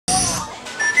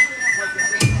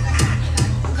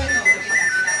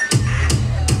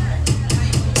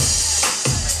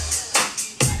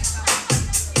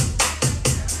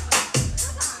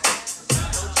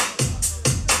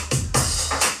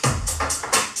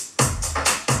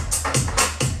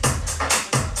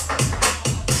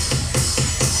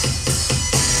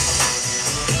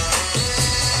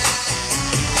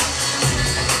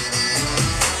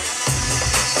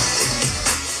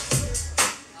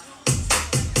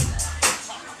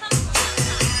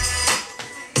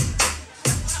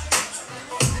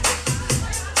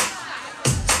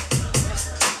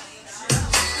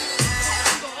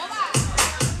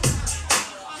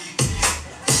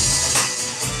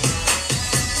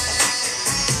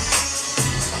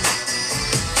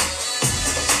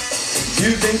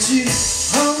预备起，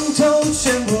红头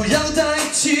全部要带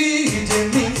起，点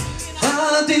名，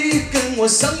阿弟跟我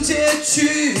上街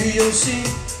去游行。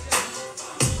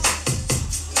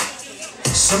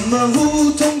什么舞，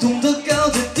统统都搞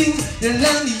得定，原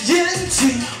谅你眼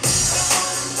睛，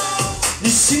你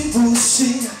信不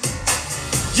信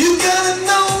 ？You gotta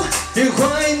know， 别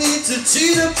怀疑你自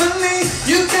己的本领。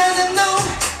You gotta know，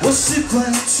 我是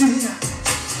冠军。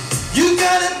You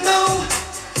gotta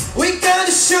know。We gotta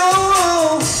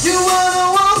show you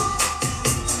wanna walk，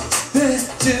 别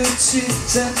丢弃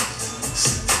战，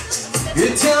越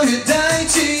跳越带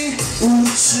劲，无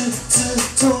师自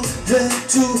通，忍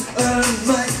住耳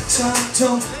麦，畅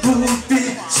通不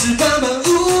必18般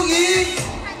武艺。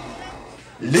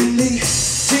玲玲，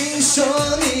听说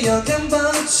你要干拔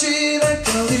起来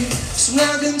搞定，手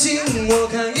拿根筋，我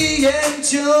看一眼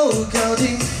就搞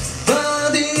定。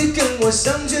Body 跟我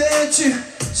上街去。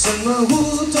 什么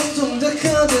舞，统统的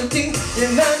搞得定，也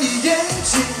难以眼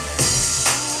睛。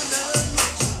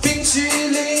冰淇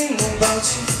淋抱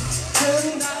起，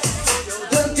很大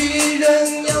的敌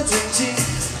人要尊敬。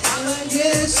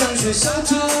也上学上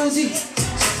徒弟。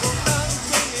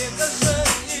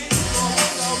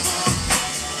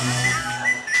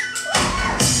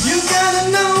You gotta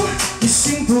know， 你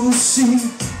信不信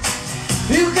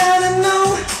 ？You gotta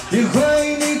know， 别怀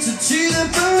疑你自己的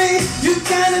本领。You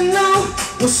gotta know。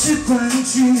 我是冠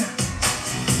军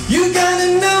 ，You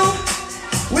gotta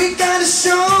know，We gotta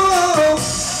show，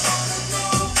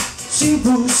 信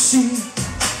不信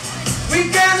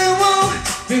 ？We gotta know，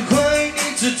 别怀疑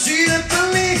你自己的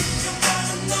本领。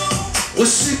我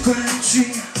是冠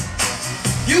军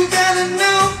 ，You gotta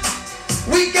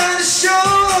know，We gotta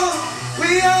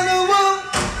show，We are the one。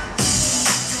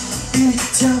一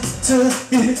条特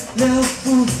别了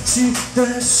不起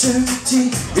的身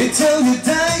体，越跳越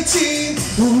带劲，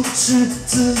无师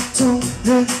自通，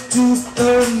忍住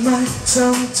耳麦，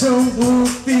畅通无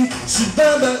比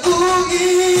，18般武艺。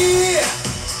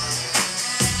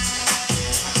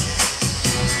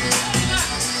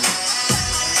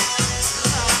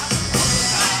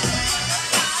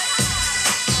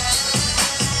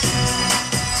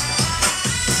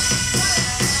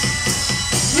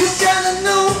You gotta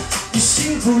know。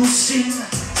 信不信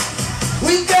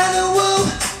 ？We gotta know，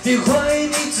 别怀疑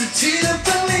你自己的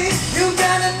本领。You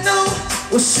gotta know，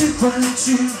 我是冠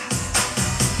军。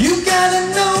You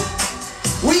gotta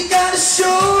know，We gotta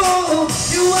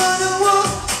show，You are the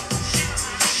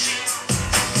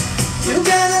one。You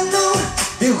gotta know，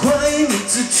 别怀疑你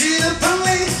自己的本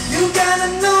领。You gotta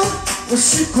know， 我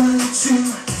是冠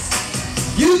军。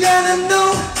You gotta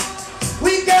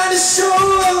know，We gotta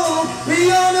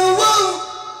show，We are the one。